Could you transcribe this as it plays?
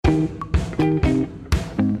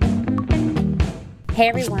Hey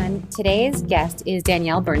everyone, today's guest is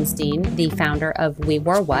Danielle Bernstein, the founder of We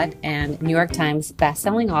Wore What and New York Times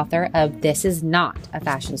bestselling author of This Is Not a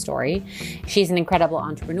Fashion Story. She's an incredible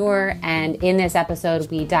entrepreneur, and in this episode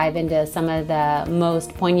we dive into some of the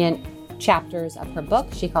most poignant chapters of her book.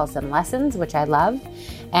 She calls them lessons, which I love,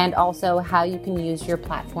 and also how you can use your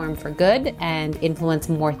platform for good and influence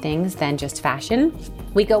more things than just fashion.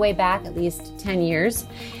 We go way back at least 10 years.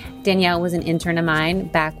 Danielle was an intern of mine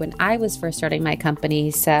back when I was first starting my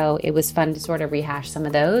company, so it was fun to sort of rehash some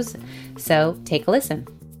of those. So take a listen.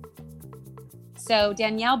 So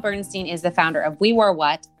Danielle Bernstein is the founder of We Wore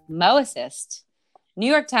What, Moeassist, New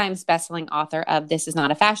York Times bestselling author of This Is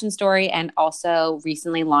Not a Fashion Story, and also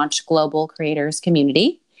recently launched Global Creators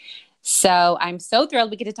Community. So I'm so thrilled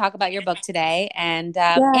we get to talk about your book today, and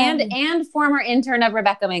former intern of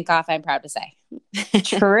Rebecca Minkoff, I'm proud to say.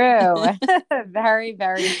 True. Very,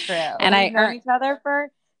 very true. And we've known each other for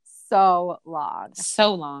so long.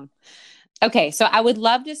 So long. Okay, so I would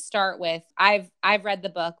love to start with, I've read the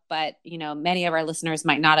book, but many of our listeners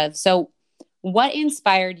might not have. So what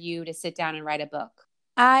inspired you to sit down and write a book?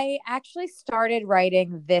 I actually started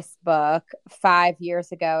writing this book 5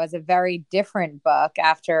 years ago as a very different book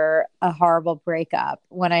after a horrible breakup,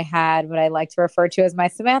 when I had what I like to refer to as my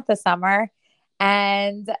Samantha summer.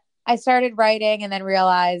 And I started writing and then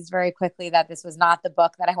realized very quickly that this was not the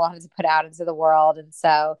book that I wanted to put out into the world. And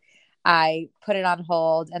so I put it on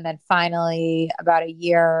hold. And then finally, about a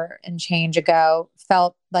year and change ago,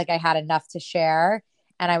 felt like I had enough to share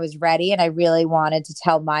and I was ready. And I really wanted to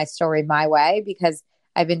tell my story my way, because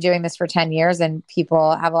I've been doing this for 10 years and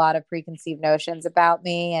people have a lot of preconceived notions about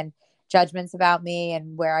me and judgments about me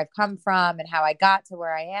and where I've come from and how I got to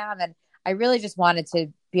where I am. And I really just wanted to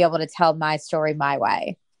be able to tell my story my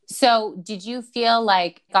way. So did you feel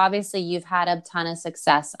like, obviously you've had a ton of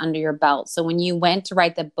success under your belt. So when you went to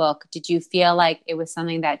write the book, did you feel like it was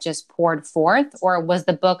something that just poured forth, or was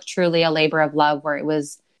the book truly a labor of love where it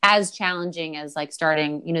was as challenging as like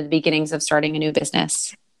starting, the beginnings of starting a new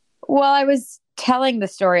business? Well, I was telling the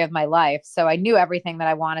story of my life, so I knew everything that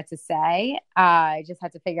I wanted to say. I just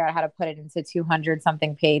had to figure out how to put it into 200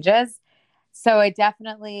 something pages. So it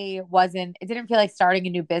definitely it didn't feel like starting a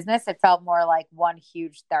new business. It felt more like one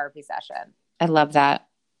huge therapy session. I love that.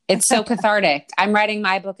 It's so cathartic. I'm writing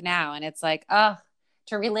my book now, and it's like, to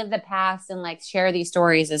relive the past and like share these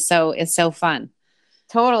stories is so fun.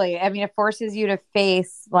 Totally. I mean, it forces you to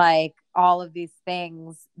face like all of these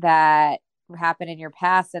things that happen in your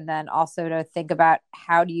past, and then also to think about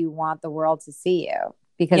how do you want the world to see you,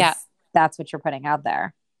 because that's what you're putting out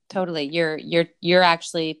there. Totally. You're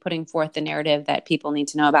actually putting forth the narrative that people need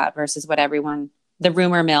to know about versus what the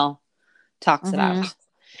rumor mill talks about.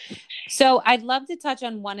 So I'd love to touch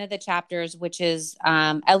on one of the chapters, which is,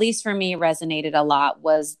 at least for me, resonated a lot,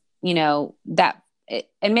 was,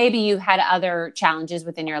 and maybe you had other challenges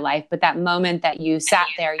within your life, but that moment that you sat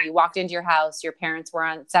there, you walked into your house, your parents were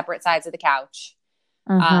on separate sides of the couch.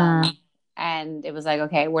 And it was like,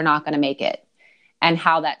 okay, we're not going to make it. And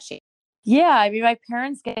how that shaped. Yeah. I mean, my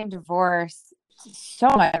parents getting divorced so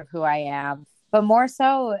much of who I am, but more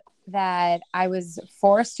so that I was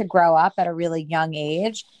forced to grow up at a really young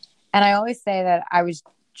age. And I always say that I was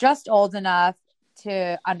just old enough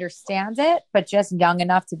to understand it, but just young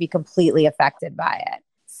enough to be completely affected by it.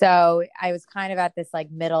 So I was kind of at this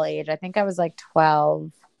like middle age. I think I was like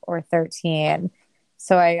 12 or 13.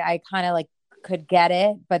 So I kind of like could get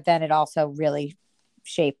it, but then it also really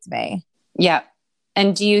shaped me. Yeah.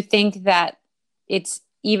 And do you think that it's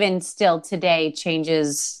even still today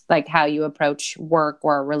changes like how you approach work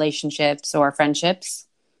or relationships or friendships?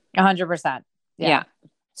 100%. Yeah.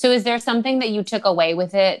 So is there something that you took away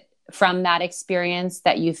with it from that experience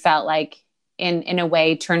that you felt like in a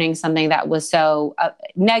way turning something that was so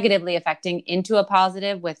negatively affecting into a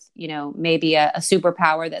positive with, maybe a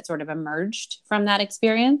superpower that sort of emerged from that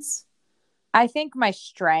experience? I think my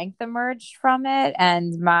strength emerged from it,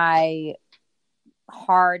 and my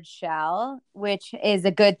hard shell, which is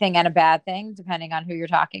a good thing and a bad thing, depending on who you're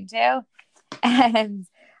talking to. And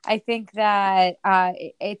I think that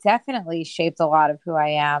it definitely shaped a lot of who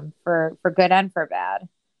I am for good and for bad.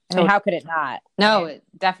 I mean, how could it not? No,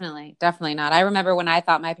 definitely not. I remember when I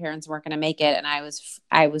thought my parents weren't going to make it, and I was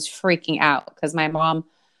freaking out because my mom,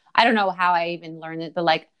 I don't know how I even learned it, but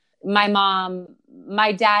like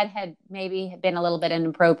my dad had maybe been a little bit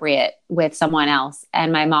inappropriate with someone else,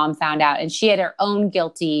 and my mom found out, and she had her own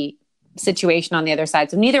guilty situation on the other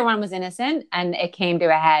side. So neither one was innocent, and it came to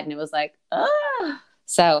a head, and it was like, ugh.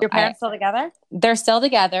 So your parents still together? They're still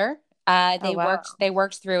together. They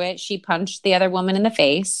worked through it. She punched the other woman in the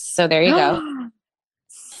face. So there you go.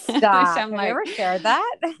 Stop. Have you ever shared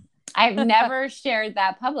that? I've never shared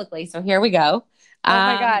that publicly. So here we go. Oh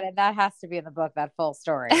my God. And that has to be in the book, that full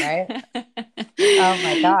story, right? Oh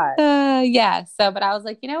my God. Yeah. So, but I was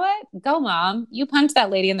like, you know what? Go, mom. You punch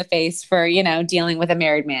that lady in the face for, dealing with a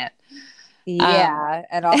married man. Yeah.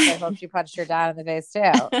 And also, I hope she punched her dad in the face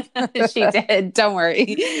too. She did. Don't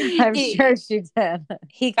worry. I'm sure she did.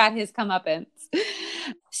 He got his comeuppance.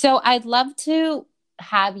 So I'd love to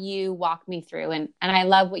have you walk me through, and I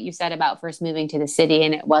love what you said about first moving to the city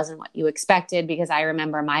and it wasn't what you expected, because I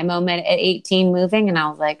remember my moment at 18 moving and I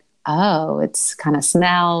was like, oh, it's kind of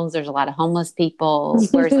smells. There's a lot of homeless people.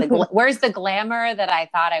 Where's the glamour that I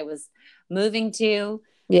thought I was moving to?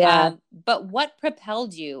 Yeah. But what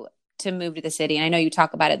propelled you to move to the city? And I know you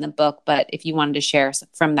talk about it in the book, but if you wanted to share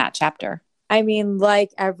from that chapter. I mean, like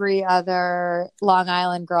every other Long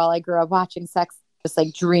Island girl, I grew up watching Sex, just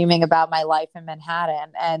like dreaming about my life in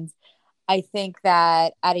Manhattan. And I think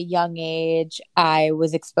that at a young age, I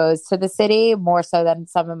was exposed to the city more so than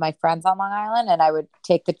some of my friends on Long Island. And I would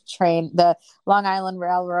take the train, the Long Island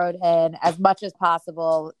Railroad, in as much as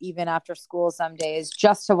possible, even after school some days,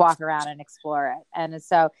 just to walk around and explore it. And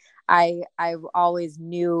so I always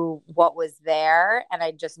knew what was there, and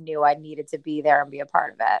I just knew I needed to be there and be a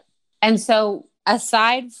part of it. And so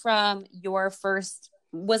aside from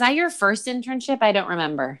was that your first internship? I don't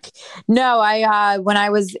remember. No, when I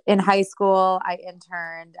was in high school, I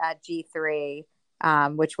interned at G3,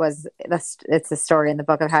 which was it's a story in the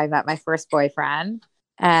book of how I met my first boyfriend.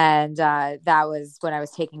 And that was when I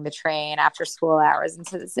was taking the train after school hours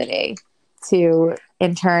into the city to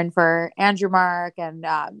intern for Andrew Mark. And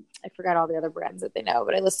I forgot all the other brands that they know,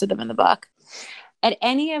 but I listed them in the book. At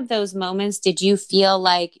any of those moments, did you feel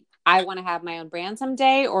like I want to have my own brand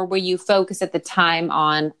someday? Or were you focused at the time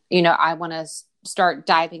on, I want to start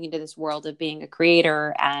diving into this world of being a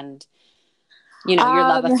creator and, your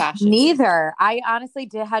love of fashion? Neither. I honestly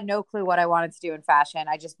had no clue what I wanted to do in fashion.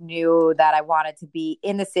 I just knew that I wanted to be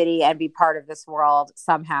in the city and be part of this world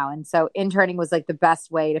somehow. And so interning was like the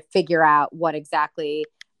best way to figure out what exactly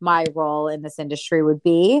my role in this industry would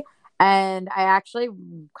be. And I actually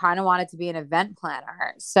kind of wanted to be an event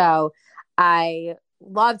planner. So I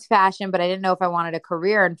loved fashion, but I didn't know if I wanted a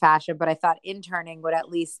career in fashion, but I thought interning would at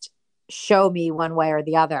least show me one way or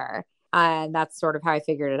the other. And that's sort of how I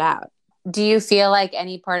figured it out. Do you feel like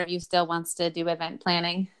any part of you still wants to do event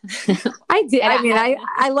planning? I do. I mean,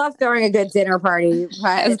 I love throwing a good dinner party.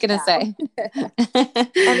 I was going to say.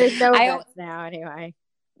 And there's no events now anyway.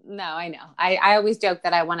 No, I know. I always joke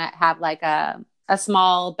that I want to have like a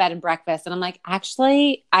small bed and breakfast. And I'm like,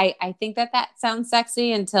 actually, I think that sounds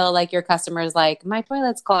sexy until like your customer is like, my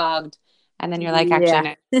toilet's clogged. And then you're like,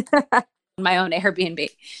 actually, no. My own Airbnb.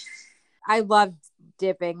 I love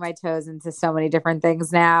dipping my toes into so many different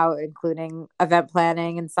things now, including event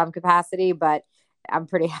planning in some capacity, but I'm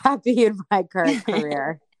pretty happy in my current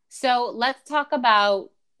career. So let's talk about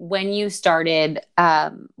when you started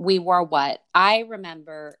We Wore What. I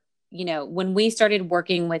remember when we started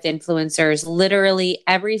working with influencers, literally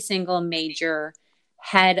every single major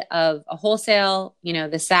head of a wholesale, the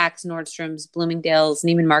Saks, Nordstroms, Bloomingdale's,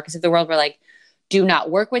 Neiman Marcus of the world were like, do not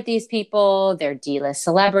work with these people. They're D-list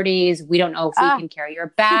celebrities. We don't know if we can carry your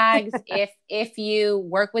bags. If you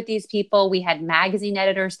work with these people, we had magazine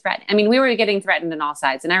editors threaten. I mean, we were getting threatened on all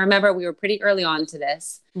sides. And I remember we were pretty early on to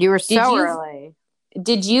this. You were early.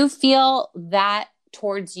 Did you feel that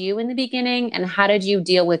towards you in the beginning? And how did you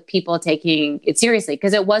deal with people taking it seriously?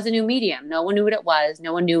 Because it was a new medium. No one knew what it was.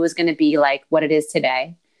 No one knew it was going to be like what it is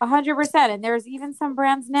today. 100%. And there's even some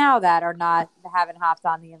brands now that haven't hopped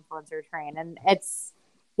on the influencer train, and it's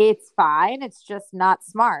fine. It's just not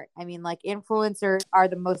smart. I mean, like, influencers are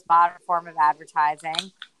the most modern form of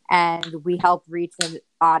advertising, and we help reach an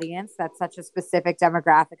audience that's such a specific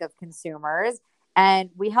demographic of consumers, and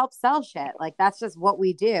we help sell shit. Like, that's just what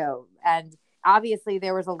we do. And obviously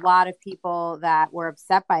there was a lot of people that were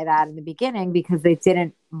upset by that in the beginning because they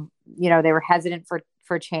didn't, they were hesitant for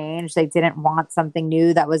change. They didn't want something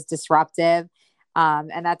new that was disruptive.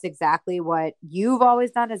 And that's exactly what you've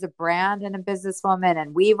always done as a brand and a businesswoman.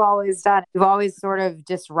 And we've always done. We've always sort of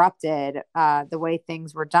disrupted the way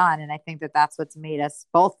things were done. And I think that that's what's made us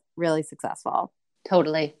both really successful.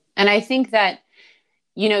 Totally. And I think that,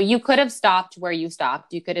 you could have stopped where you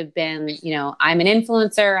stopped. You could have been, I'm an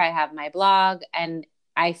influencer. I have my blog. And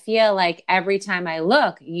I feel like every time I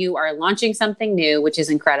look, you are launching something new, which is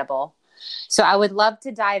incredible. So I would love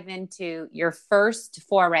to dive into your first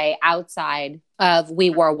foray outside of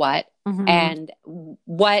We Wore What, and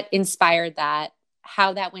what inspired that,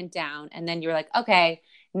 how that went down. And then you're like, okay,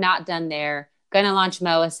 not done there. Going to launch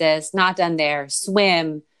Moasis, not done there.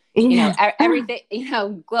 Swim, Yeah.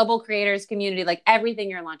 Everything, global creators community, like everything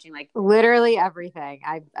you're launching, like Literally everything.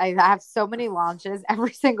 I have so many launches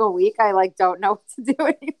every single week. I like don't know what to do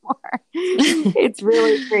anymore. It's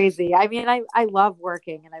really crazy. I mean, I love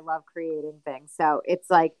working and I love creating things. So it's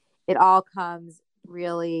like it all comes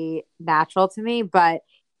really natural to me, but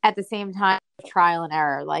at the same time, trial and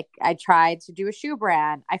error. Like I tried to do a shoe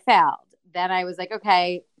brand, I failed. Then I was like,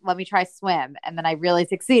 okay, let me try swim. And then I really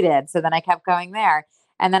succeeded. So then I kept going there.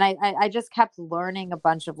 And then I just kept learning a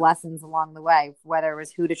bunch of lessons along the way, whether it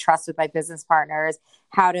was who to trust with my business partners,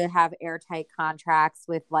 how to have airtight contracts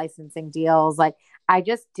with licensing deals. Like I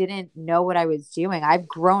just didn't know what I was doing. I've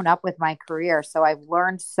grown up with my career. So I've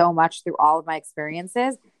learned so much through all of my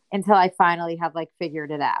experiences until I finally have like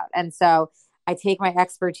figured it out. And so I take my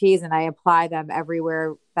expertise and I apply them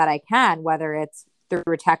everywhere that I can, whether it's through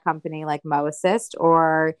a tech company like Mo Assist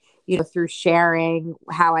or through sharing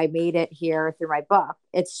how I made it here through my book.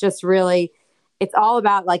 It's just really, it's all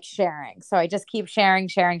about like sharing. So I just keep sharing,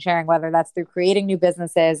 whether that's through creating new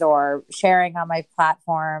businesses or sharing on my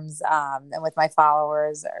platforms and with my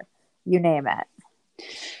followers or you name it.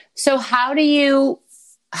 So how do you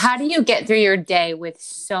get through your day with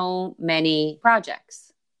so many projects?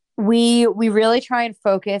 We really try and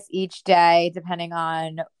focus each day depending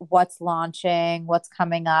on what's launching, what's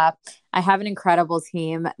coming up. I have an incredible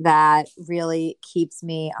team that really keeps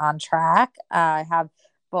me on track. I have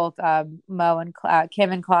both Mo and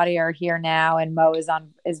Kim and Claudia are here now, and Mo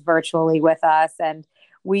is virtually with us, and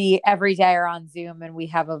we every day are on Zoom, and we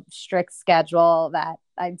have a strict schedule that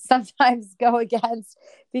I sometimes go against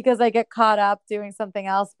because I get caught up doing something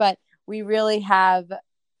else. But we really have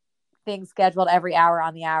things scheduled every hour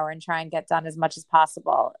on the hour and try and get done as much as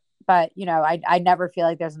possible. But, I never feel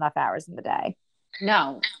like there's enough hours in the day.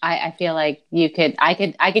 No, I feel like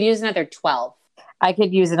I could use another 12. I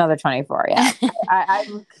could use another 24. Yeah. I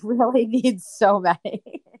really need so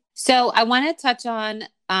many. So I want to touch on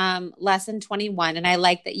lesson 21. And I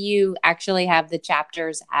like that you actually have the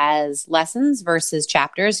chapters as lessons versus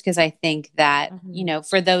chapters, because I think that,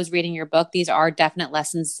 for those reading your book, these are definite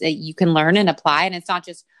lessons that you can learn and apply. And it's not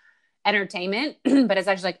just entertainment, but it's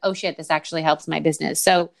actually like, oh shit, this actually helps my business.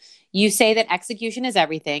 So you say that execution is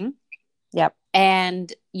everything. Yep.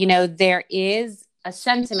 And, there is a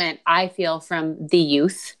sentiment I feel from the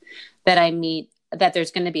youth that I meet that there's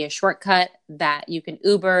going to be a shortcut, that you can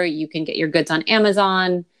Uber, you can get your goods on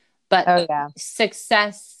Amazon, but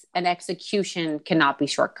success and execution cannot be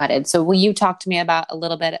shortcutted. So will you talk to me about a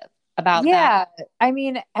little bit about that? Yeah. I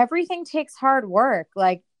mean, everything takes hard work.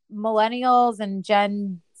 Like millennials and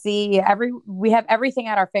Gen Z, we have everything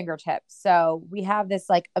at our fingertips. So we have this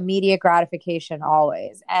like immediate gratification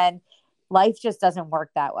always. And life just doesn't work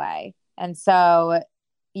that way. And so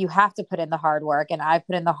you have to put in the hard work. And I've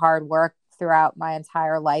put in the hard work throughout my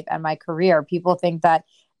entire life and my career. People think that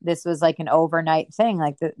this was like an overnight thing.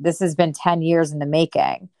 Like this has been 10 years in the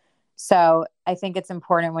making. So I think it's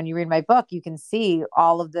important when you read my book, you can see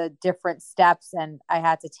all of the different steps and I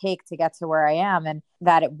had to take to get to where I am, and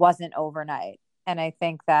that it wasn't overnight. And I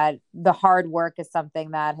think that the hard work is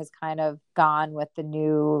something that has kind of gone with the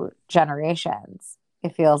new generations,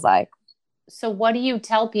 it feels like. So what do you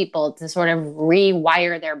tell people to sort of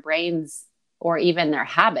rewire their brains or even their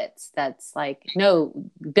habits? That's like, no,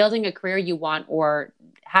 building a career you want or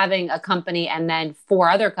having a company and then 4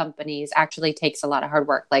 other companies actually takes a lot of hard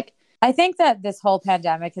work. Like, I think that this whole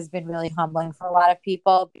pandemic has been really humbling for a lot of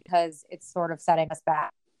people because it's sort of setting us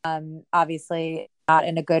back. Obviously not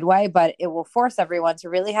in a good way, but it will force everyone to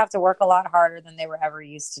really have to work a lot harder than they were ever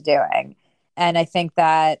used to doing. And I think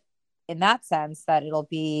that in that sense that it'll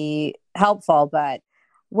be helpful. But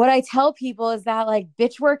what I tell people is that like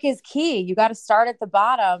bitch work is key. You got to start at the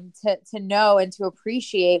bottom to know and to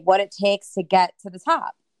appreciate what it takes to get to the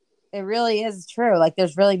top. It really is true. Like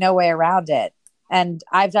there's really no way around it. And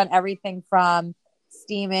I've done everything from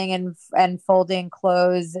steaming and folding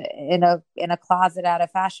clothes in a closet at a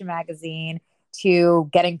fashion magazine to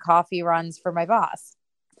getting coffee runs for my boss.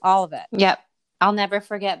 All of it. Yep. I'll never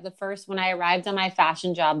forget when I arrived on my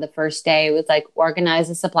fashion job, the first day it was like organize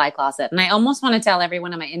a supply closet. And I almost want to tell every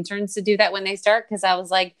one of my interns to do that when they start. Cause I was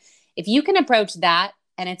like, if you can approach that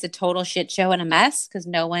and it's a total shit show and a mess, cause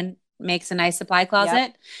no one makes a nice supply closet.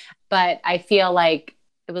 Yep. But I feel like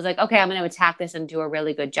it was like, okay, I'm going to attack this and do a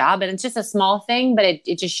really good job. And it's just a small thing, but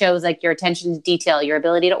it just shows like your attention to detail, your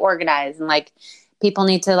ability to organize, and like people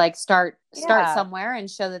need to like start somewhere and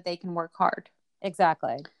show that they can work hard.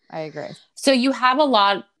 Exactly. I agree. So you have a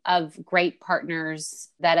lot of great partners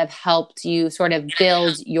that have helped you sort of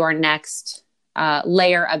build your next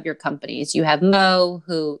layer of your companies. You have Mo,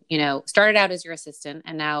 who, started out as your assistant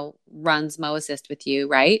and now runs Mo Assist with you,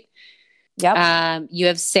 right? Yep. You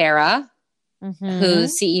have Sarah,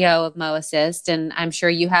 who's CEO of Mo Assist, and I'm sure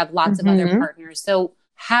you have lots of other partners. So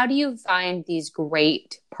how do you find these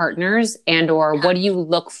great partners, and or what do you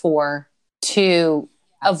look for to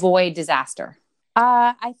avoid disaster?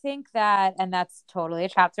 I think that, and that's totally a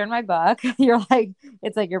chapter in my book.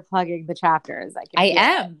 It's like you're plugging the chapters. I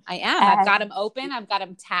am. I've got them open. I've got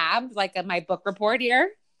them tabbed, like in my book report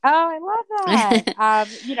here. Oh, I love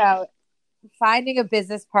that. Finding a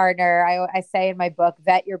business partner, I say in my book,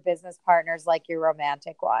 vet your business partners like your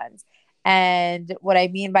romantic ones. And what I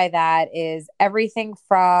mean by that is everything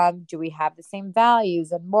from, do we have the same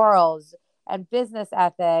values and morals and business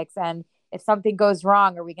ethics? And if something goes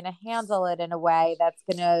wrong, are we going to handle it in a way that's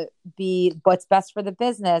going to be what's best for the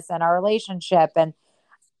business and our relationship? And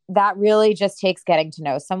that really just takes getting to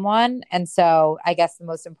know someone. And so I guess the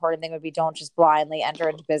most important thing would be, don't just blindly enter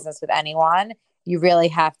into business with anyone. You really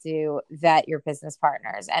have to vet your business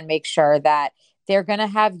partners and make sure that they're going to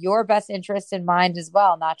have your best interest in mind as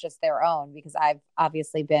well, not just their own, because I've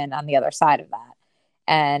obviously been on the other side of that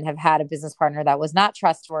and have had a business partner that was not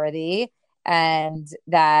trustworthy and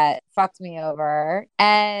that fucked me over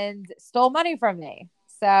and stole money from me.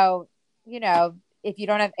 So, if you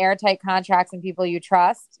don't have airtight contracts and people you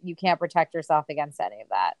trust, you can't protect yourself against any of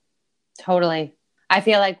that. Totally. I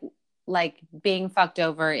feel like being fucked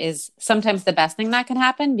over is sometimes the best thing that can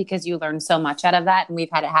happen, because you learn so much out of that. And we've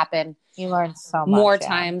had it happen. You learn so much more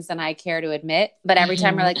times than I care to admit. But every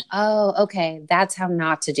time we're like, oh, okay, that's how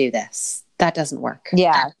not to do this. That doesn't work.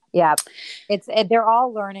 Yeah. Yeah. They're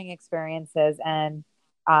all learning experiences, and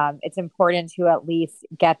it's important to at least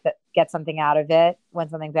get something out of it when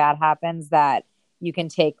something bad happens that you can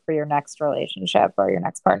take for your next relationship or your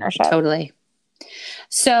next partnership. Totally.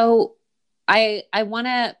 So I want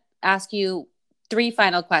to ask you 3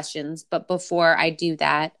 final questions, but before I do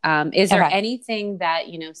that, is there anything that,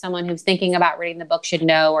 someone who's thinking about reading the book should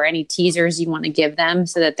know, or any teasers you want to give them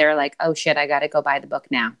so that they're like, oh shit, I got to go buy the book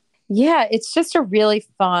now? Yeah, it's just a really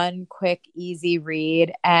fun, quick, easy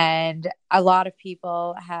read. And a lot of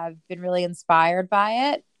people have been really inspired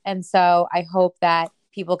by it. And so I hope that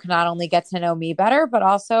people can not only get to know me better, but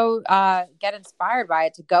also get inspired by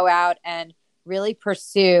it to go out and really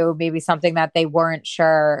pursue maybe something that they weren't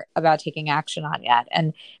sure about taking action on yet.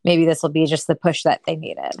 And maybe this will be just the push that they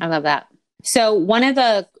needed. I love that. So one of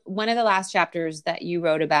the last chapters that you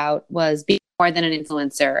wrote about was being more than an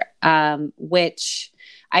influencer, which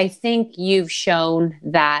I think you've shown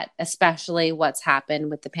that, especially what's happened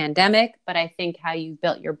with the pandemic, but I think how you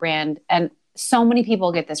built your brand, and so many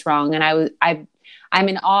people get this wrong. And I'm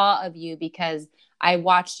in awe of you, because I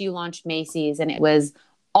watched you launch Macy's, and it was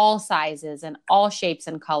all sizes and all shapes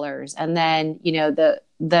and colors. And then,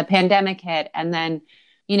 the pandemic hit, and then,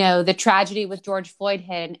 the tragedy with George Floyd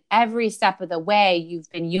hit, and every step of the way, you've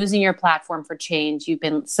been using your platform for change. You've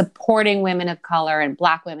been supporting women of color and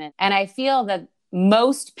Black women. And I feel that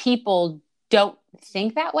most people don't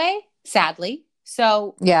think that way, sadly.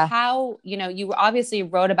 So how, you obviously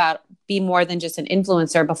wrote about be more than just an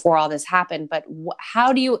influencer before all this happened, but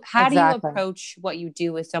how do you approach what you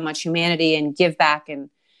do with so much humanity and give back and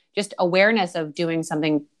just awareness of doing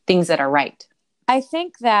things that are right? I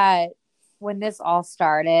think that when this all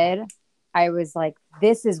started, I was like,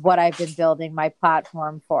 this is what I've been building my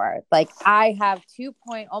platform for. Like, I have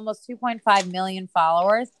almost 2.5 million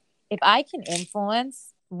followers. If I can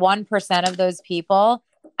influence 1% of those people,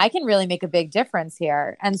 I can really make a big difference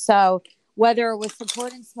here. And so whether it was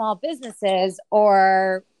supporting small businesses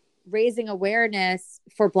or raising awareness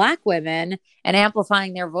for Black women and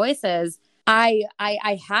amplifying their voices, I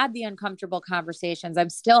had the uncomfortable conversations. I'm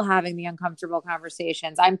still having the uncomfortable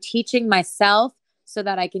conversations. I'm teaching myself so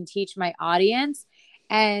that I can teach my audience.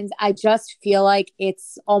 And I just feel like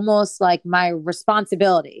it's almost like my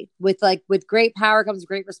responsibility. With great power comes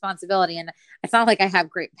great responsibility. And it's not like I have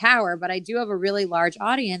great power, but I do have a really large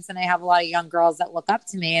audience, and I have a lot of young girls that look up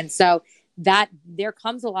to me. And so that there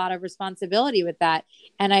comes a lot of responsibility with that.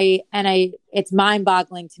 And it's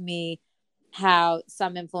mind-boggling to me how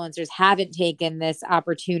some influencers haven't taken this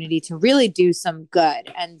opportunity to really do some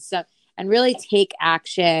good and really take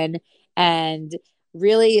action and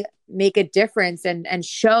really make a difference and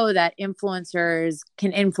show that influencers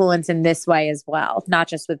can influence in this way as well, not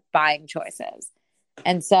just with buying choices.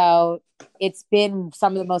 And so it's been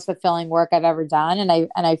some of the most fulfilling work I've ever done. And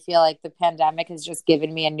I feel like the pandemic has just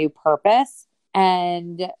given me a new purpose,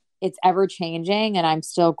 and it's ever changing, and I'm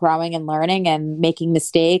still growing and learning and making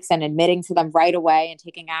mistakes and admitting to them right away and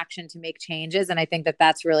taking action to make changes. And I think that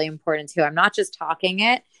that's really important too. I'm not just talking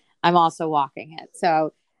it. I'm also walking it.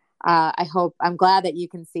 So I'm glad that you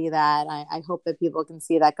can see that. I hope that people can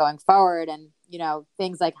see that going forward. And,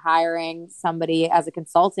 things like hiring somebody as a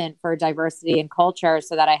consultant for diversity and culture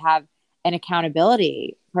so that I have an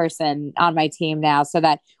accountability person on my team now so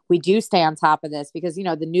that we do stay on top of this because,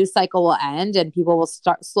 the news cycle will end and people will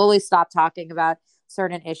slowly stop talking about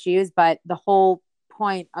certain issues. But the whole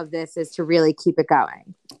point of this is to really keep it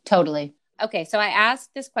going. Totally. Okay. So I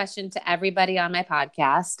asked this question to everybody on my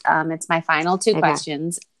podcast. It's my final two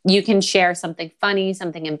questions. You can share something funny,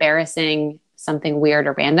 something embarrassing, something weird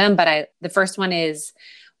or random. But the first one is,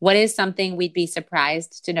 what is something we'd be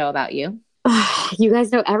surprised to know about you? You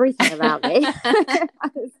guys know everything about me.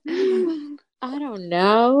 I don't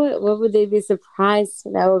know. What would they be surprised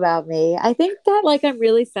to know about me? I think that I'm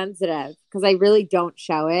really sensitive because I really don't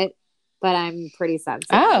show it, but I'm pretty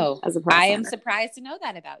sensitive as a person. I am surprised to know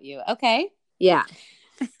that about you. Okay. Yeah.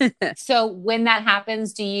 So when that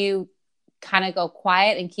happens, do you kind of go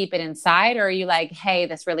quiet and keep it inside? Or are you like, hey,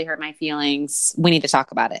 this really hurt my feelings. We need to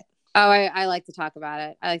talk about it. Oh, I like to talk about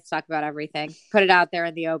it. I like to talk about everything. Put it out there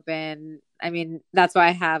in the open. I mean, that's why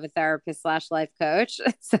I have a therapist / life coach.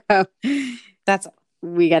 So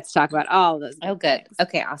we get to talk about all of those. Oh, good. Things.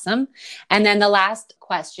 Okay, awesome. And then the last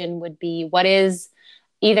question would be, what is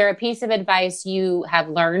either a piece of advice you have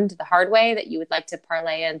learned the hard way that you would like to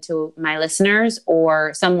parlay into my listeners,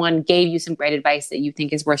 or someone gave you some great advice that you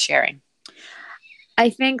think is worth sharing? I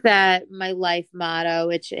think that my life motto,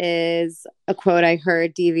 which is a quote I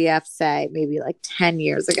heard DVF say maybe 10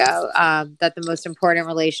 years ago, that the most important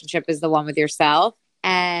relationship is the one with yourself.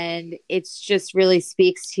 And it's just really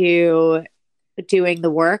speaks to doing the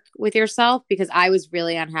work with yourself, because I was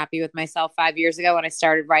really unhappy with myself 5 years ago when I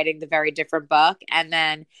started writing the very different book. And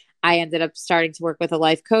then I ended up starting to work with a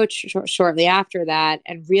life coach shortly after that,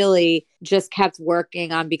 and really just kept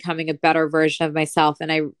working on becoming a better version of myself.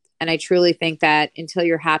 And I truly think that until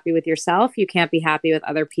you're happy with yourself, you can't be happy with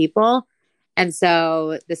other people. And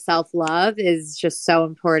so the self-love is just so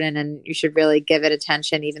important, and you should really give it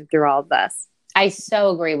attention even through all of this. I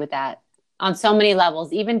so agree with that on so many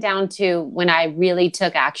levels, even down to when I really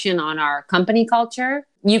took action on our company culture.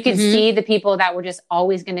 You could see the people that were just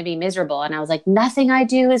always going to be miserable. And I was like, nothing I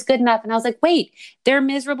do is good enough. And I was like, wait, they're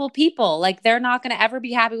miserable people. They're not going to ever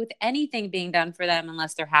be happy with anything being done for them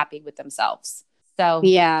unless they're happy with themselves. So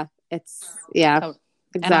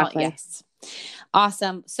exactly. Yes.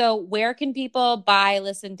 Awesome. So where can people buy,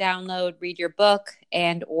 listen, download, read your book,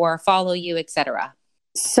 and or follow you, etc.?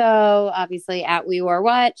 So obviously at We Wore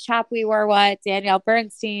What, shop We Wore What. Danielle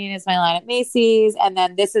Bernstein is my line at Macy's. And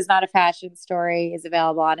then This Is Not a Fashion Story is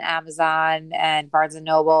available on Amazon and Barnes &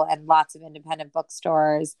 Noble and lots of independent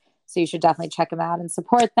bookstores. So you should definitely check them out and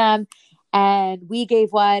support them. And We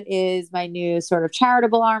Gave What is my new sort of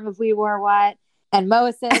charitable arm of We Wore What. And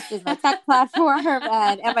Moassist is my tech platform.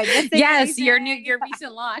 And am I missing anything? your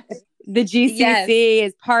recent launch. The GCC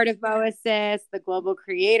is part of Moassist, the global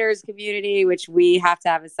creators community, which we have to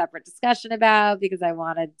have a separate discussion about because I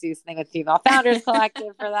want to do something with Female Founders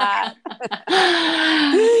Collective for that.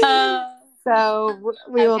 So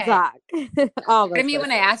we will talk. I mean,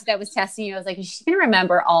 when I asked, I was testing you. I was like, she's going to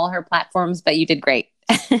remember all her platforms, but you did great.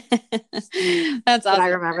 That's awesome. I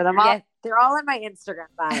remember them all. Yeah. They're all in my Instagram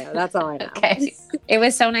bio. That's all I know. Okay. It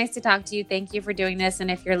was so nice to talk to you. Thank you for doing this.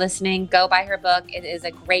 And if you're listening, go buy her book. It is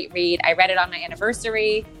a great read. I read it on my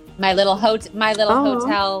anniversary, my little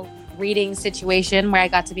hotel reading situation where I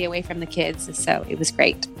got to be away from the kids. So it was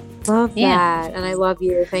great. Love that. And I love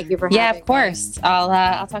you. Thank you for having me. Yeah, of course.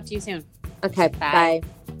 I'll talk to you soon. Okay. Bye.